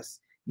off for this,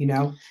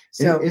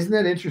 So isn't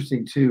that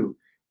interesting too?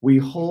 We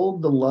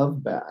hold the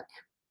love back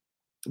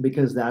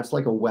because that's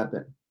like a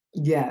weapon.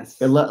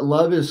 Yes. And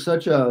love is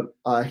such a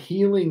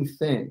healing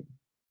thing,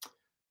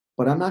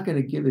 but I'm not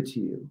going to give it to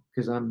you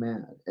because I'm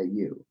mad at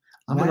you.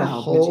 I'm going to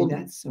hold.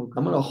 That's so good.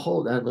 I'm going to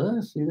hold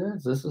that. See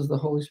that? This is the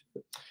Holy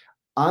Spirit.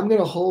 I'm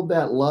going to hold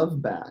that love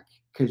back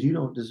because you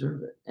don't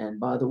deserve it. And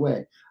by the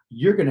way,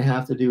 you're going to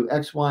have to do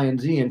X, Y,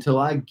 and Z until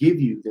I give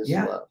you this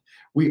love.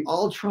 We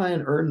all try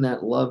and earn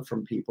that love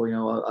from people.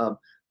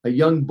 A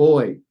young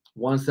boy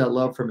wants that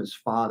love from his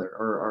father,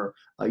 or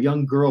a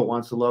young girl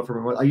wants the love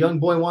from a young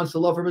boy wants the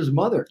love from his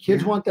mother.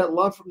 Kids want that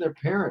love from their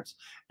parents.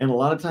 And a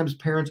lot of times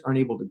parents aren't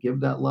able to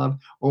give that love.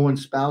 Or when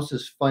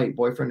spouses fight,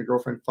 boyfriend and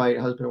girlfriend fight,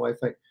 husband and wife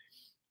fight,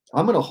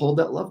 I'm going to hold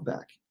that love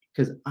back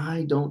because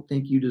I don't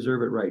think you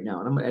deserve it right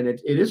now. And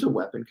it is a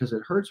weapon because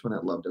it hurts when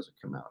that love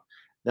doesn't come out.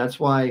 That's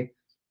why,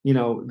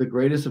 the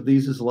greatest of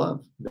these is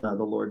love. The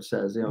Lord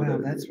says, wow,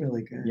 that's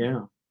really good.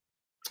 Yeah.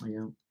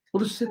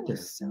 We'll just sit there.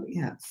 So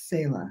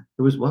Selah.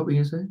 It was, what were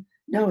you saying?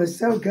 No, it's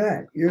so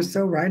good. You're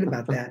so right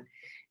about that.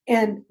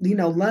 And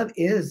love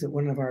is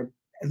one of our.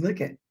 Look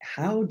at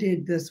how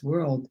did this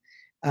world?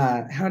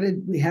 How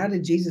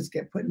did Jesus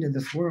get put into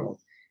this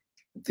world?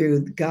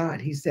 Through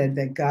God. He said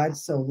that God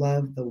so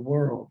loved the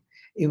world.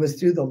 It was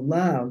through the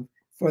love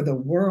for the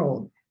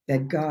world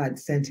that God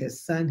sent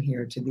his son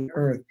here to the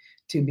earth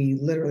to be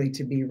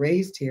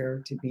raised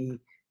here, to be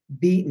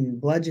beaten,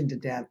 bludgeoned to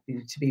death,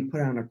 to be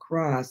put on a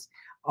cross,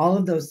 all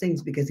of those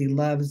things because he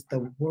loves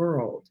the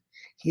world.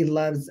 He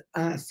loves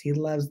us. He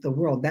loves the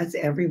world. That's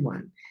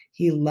everyone.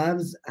 He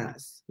loves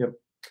us. Yep.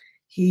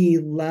 He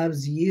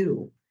loves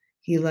you.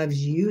 He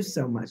loves you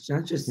so much,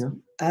 not just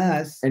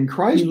us. And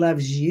Christ, he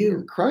loves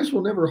you. Christ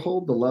will never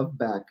hold the love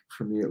back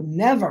from you.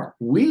 Never.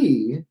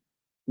 We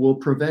will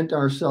prevent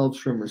ourselves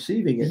from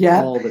receiving it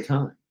all the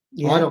time.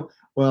 Yeah. I don't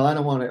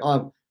want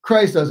to.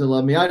 Christ doesn't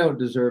love me. I don't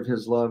deserve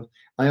his love.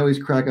 I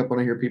always crack up when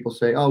I hear people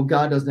say, "Oh,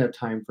 God doesn't have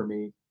time for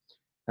me,"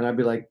 and I'd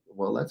be like,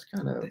 "Well, that's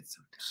kind of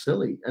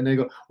silly." And they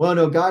go, "Well,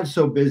 no, God's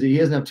so busy; He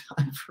doesn't have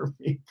time for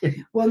me."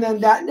 Well, then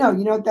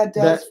you know what that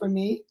does for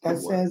me? That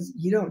says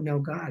you don't know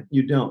God.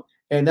 You don't.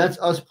 And that's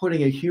us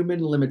putting a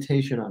human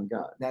limitation on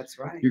God. That's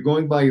right. You're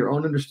going by your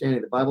own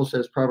understanding. The Bible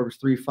says, Proverbs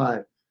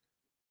 3:5,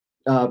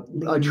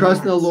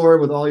 trust in the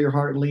Lord with all your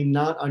heart and lean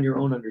not on your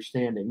own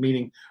understanding.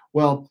 Meaning,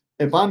 well,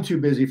 if I'm too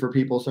busy for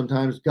people,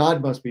 sometimes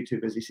God must be too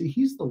busy. See,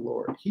 he's the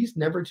Lord. He's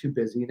never too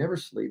busy. He never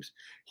sleeps.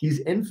 He's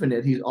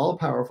infinite. He's all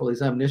powerful.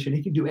 He's omniscient.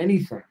 He can do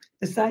anything.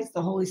 Besides,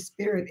 the Holy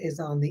Spirit is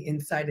on the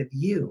inside of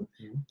you,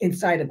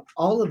 inside of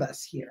all of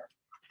us here,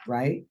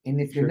 right? And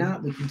if you're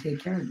not, we can take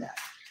care of that.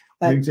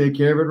 But, you can take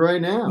care of it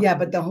right now. Yeah,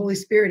 but the Holy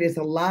Spirit is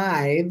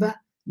alive,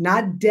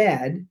 not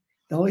dead.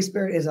 The Holy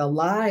Spirit is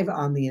alive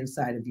on the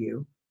inside of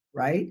you,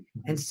 right?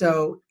 And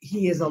so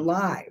he is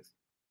alive.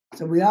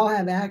 So we all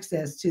have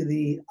access to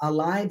the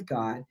alive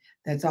God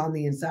that's on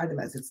the inside of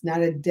us. It's not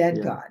a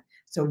dead God.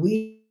 So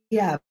we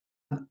have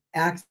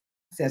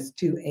access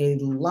to a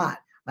lot.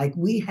 Like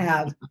we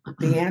have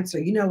the answer.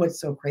 You know what's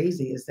so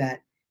crazy is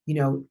that,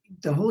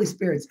 the Holy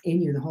Spirit's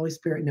in you. The Holy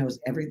Spirit knows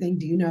everything.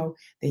 Do you know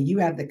that you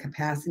have the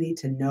capacity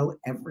to know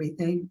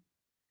everything?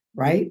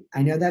 Right?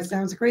 I know that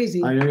sounds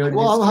crazy. I know. You're like,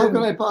 well, how can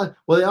I?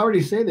 Well, they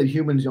already say that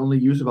humans only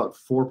use about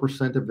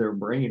 4% of their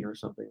brain or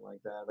something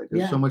like that. Like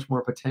there's so much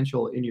more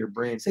potential in your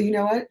brain. So you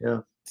know what? Yeah.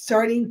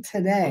 Starting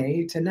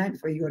tonight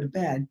before you go to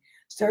bed,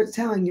 start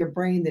telling your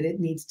brain that it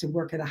needs to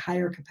work at a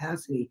higher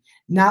capacity,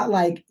 not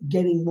like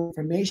getting more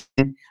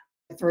information,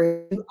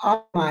 for you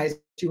optimize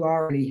what you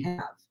already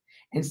have.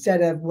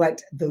 instead of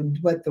what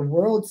the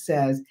world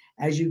says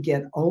as you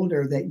get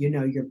older, that,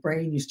 your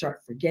brain, you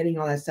start forgetting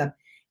all that stuff.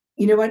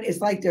 You know what? It's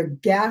like they're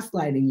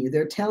gaslighting you.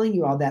 They're telling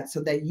you all that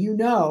so that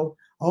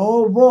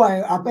oh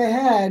boy, up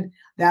ahead,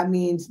 that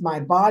means my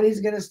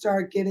body's going to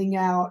start getting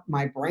out.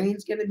 My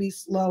brain's going to be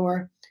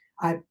slower.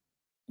 I'm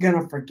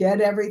going to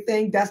forget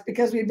everything. That's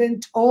because we've been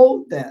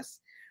told this.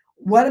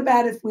 What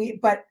about if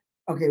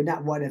okay,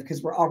 not what if,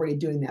 because we're already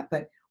doing that.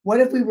 But what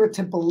if we were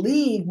to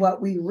believe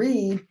what we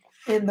read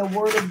in the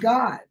Word of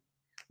God?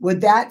 Would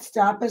that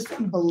stop us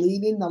from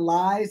believing the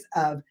lies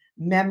of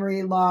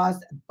memory loss,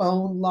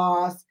 bone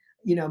loss,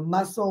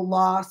 muscle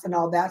loss and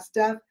all that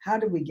stuff? How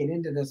did we get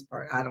into this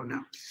part? I don't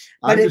know.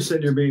 But I'm just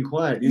sitting here being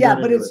quiet.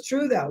 But it's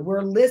true though.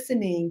 We're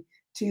listening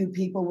to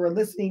people. We're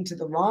listening to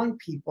the wrong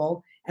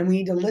people, and we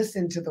need to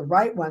listen to the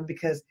right one,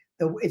 because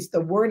it's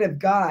the Word of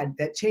God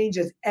that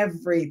changes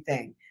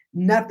everything.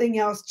 Nothing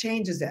else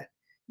changes it.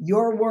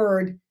 Your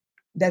word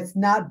that's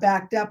not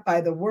backed up by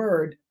the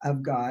Word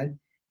of God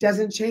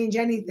doesn't change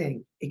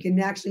anything. It can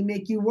actually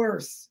make you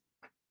worse.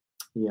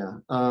 Yeah.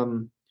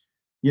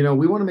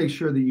 We want to make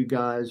sure that you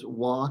guys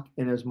walk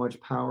in as much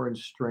power and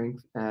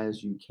strength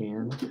as you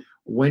can.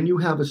 When you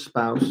have a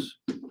spouse,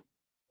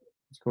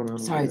 what's going on?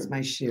 Sorry, it's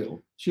my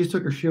shoe. She just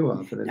took her shoe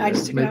off. I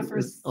just took it off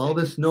for all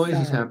this noise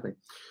is happening.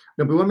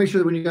 No, but we want to make sure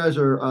that when you guys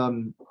are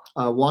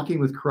walking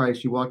with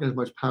Christ, you walk in as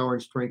much power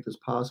and strength as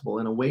possible.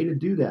 And a way to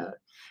do that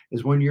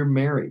is when you're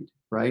married,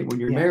 right? When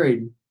you're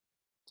married,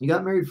 you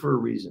got married for a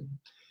reason.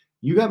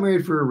 You got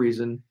married for a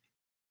reason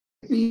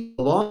a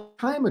long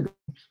time ago,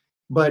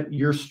 but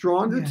you're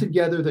stronger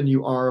together than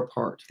you are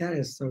apart. That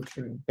is so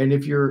true. And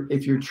if you're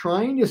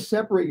trying to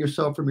separate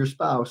yourself from your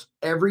spouse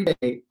every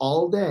day,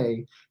 all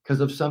day, because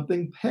of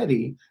something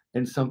petty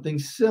and something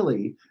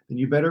silly, then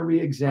you better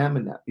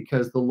re-examine that,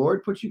 because the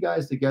Lord put you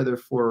guys together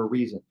for a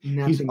reason.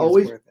 He's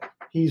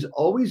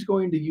always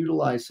going to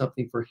utilize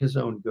something for his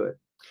own good.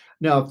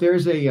 Now, if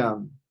there's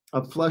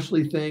a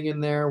fleshly thing in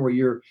there where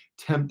you're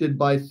tempted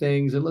by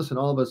things, and listen,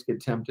 all of us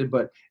get tempted,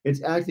 but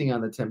it's acting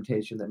on the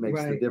temptation that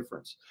makes the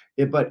difference.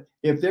 But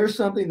if there's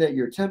something that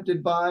you're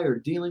tempted by or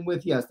dealing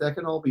with, yes, that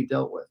can all be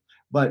dealt with.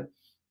 But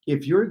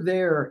if you're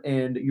there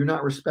and you're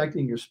not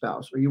respecting your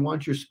spouse, or you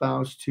want your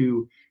spouse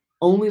to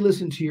only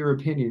listen to your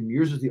opinion,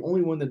 yours is the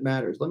only one that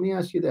matters, let me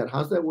ask you that.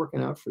 How's that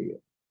working out for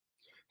you?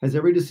 Has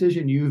every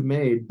decision you've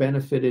made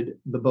benefited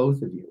the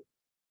both of you?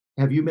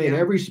 Have you made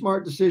every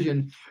smart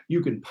decision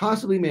you can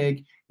possibly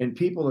make? And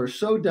people are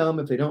so dumb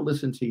if they don't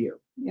listen to you.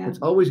 Yeah. It's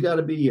always got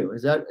to be you.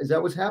 Is that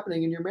what's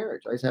happening in your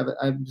marriage?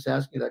 I'm just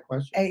asking you that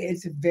question. Hey,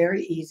 it's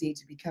very easy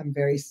to become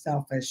very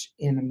selfish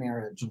in a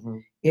marriage. Mm-hmm.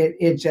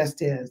 It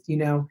just is.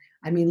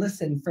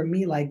 Listen, for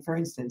me, like, for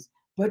instance,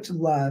 Butch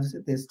loves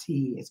this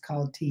tea. It's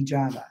called tea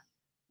Java,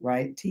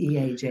 right?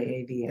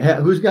 TEAJAVA.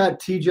 Yeah, who's got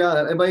tea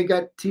Java? Anybody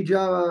got tea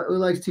Java? Who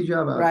likes tea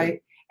Java?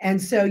 Right. And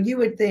so you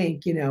would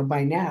think,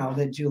 by now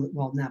that Julie,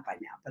 well, not by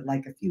now, but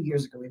like a few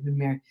years ago, we've been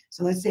married.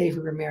 So let's say if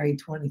we were married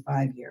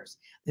 25 years,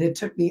 then it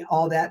took me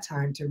all that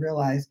time to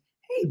realize,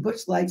 hey,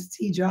 Butch likes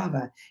tea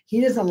Java. He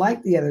doesn't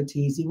like the other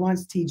teas. He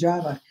wants tea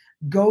Java.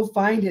 Go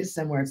find it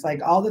somewhere. It's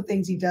like all the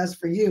things he does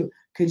for you.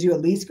 Could you at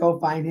least go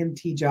find him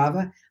tea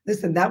Java?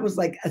 Listen, that was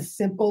like a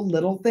simple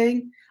little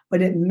thing,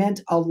 but it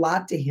meant a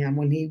lot to him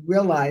when he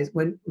realized,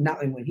 not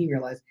when he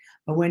realized,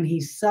 but when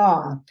he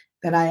saw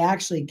that I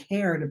actually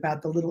cared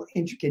about the little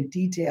intricate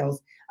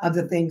details of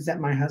the things that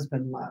my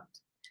husband loved.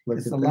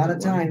 Because a lot of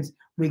times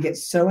we get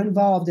so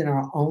involved in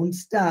our own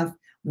stuff,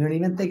 we don't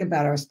even think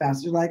about our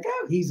spouse. We're like,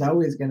 oh, he's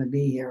always going to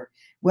be here.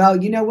 Well,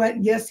 you know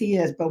what? Yes, he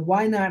is. But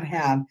why not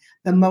have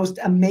the most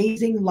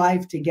amazing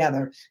life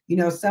together?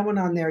 Someone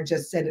on there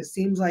just said, it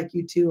seems like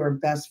you two are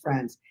best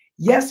friends.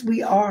 Yes,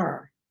 we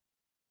are.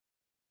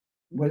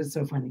 What is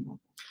so funny about that?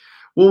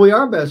 Well, we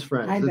are best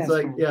friends. It's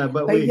like, yeah,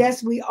 but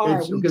yes, we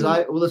are.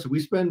 Because listen,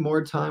 we spend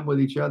more time with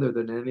each other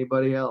than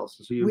anybody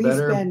else. So we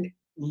spend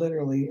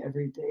literally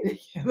every day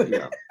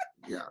together.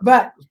 Yeah.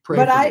 But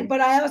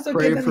I also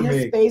give him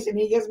his space and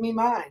he gives me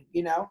mine.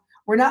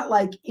 We're not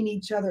like in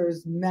each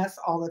other's mess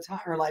all the time,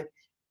 or like,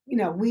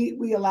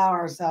 we allow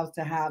ourselves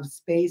to have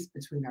space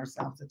between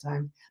ourselves at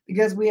times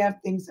because we have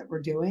things that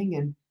we're doing.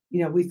 And,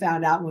 we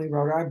found out when we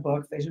wrote our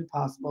book, Vision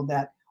Possible,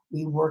 that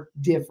we work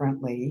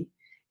differently.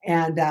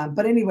 And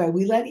but anyway,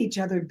 we let each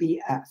other be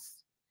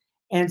us.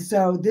 And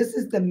so this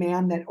is the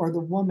man or the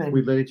woman.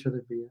 We let each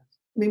other be us.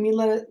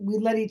 We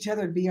let each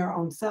other be our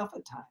own self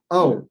at times.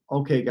 Oh,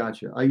 okay,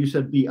 gotcha. You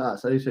said be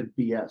us. I said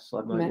BS. So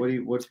I'm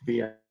like, what's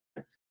BS?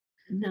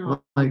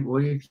 No. Like,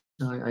 what do you?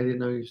 I didn't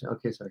know you said.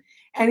 Okay, sorry.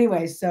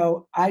 Anyway,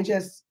 so I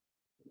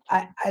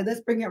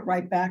let's bring it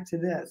right back to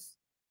this.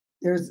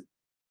 There's,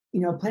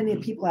 plenty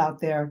of people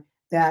out there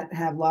that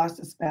have lost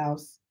a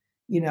spouse,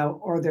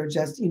 or they're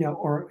just,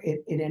 or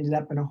it ended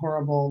up in a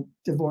horrible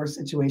divorce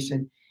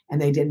situation and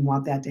they didn't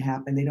want that to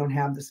happen. They don't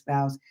have the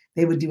spouse.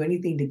 They would do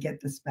anything to get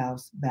the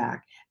spouse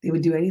back. They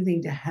would do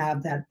anything to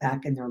have that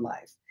back in their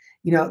life.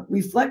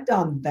 Reflect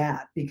on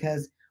that,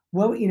 because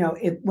what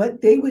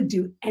they would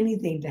do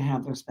anything to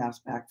have their spouse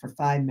back for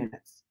 5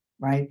 minutes.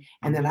 right?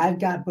 And then I've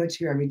got Butch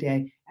here every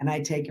day and I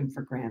take him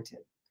for granted.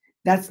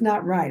 That's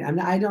not right.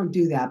 I don't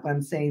do that, but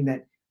I'm saying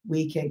that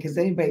we can, because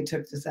anybody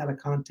took this out of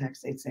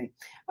context, they'd say,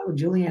 oh,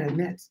 Julianne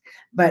admits.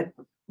 But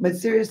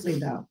seriously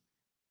though,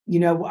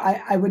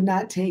 I would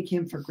not take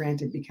him for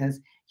granted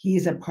because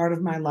he's a part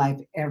of my life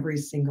every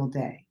single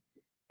day.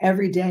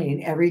 Every day,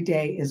 and every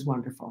day is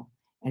wonderful.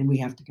 And we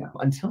have to go.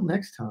 Until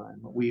next time,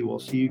 we will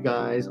see you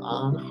guys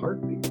on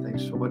HARTbeat.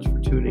 Thanks so much for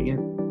tuning in.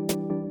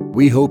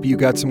 We hope you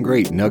got some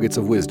great nuggets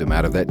of wisdom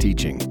out of that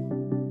teaching.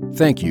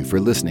 Thank you for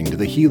listening to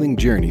the Healing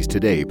Journeys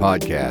Today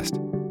podcast.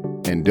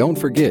 And don't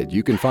forget,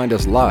 you can find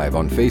us live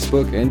on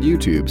Facebook and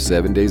YouTube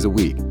 7 days a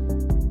week.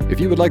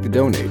 If you would like to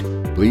donate,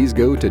 please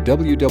go to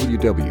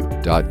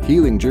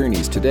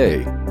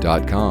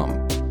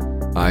www.healingjourneystoday.com.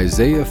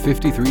 Isaiah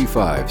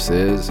 53:5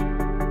 says,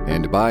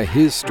 "And by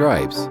His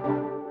stripes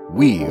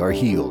we are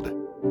healed."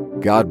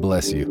 God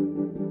bless you.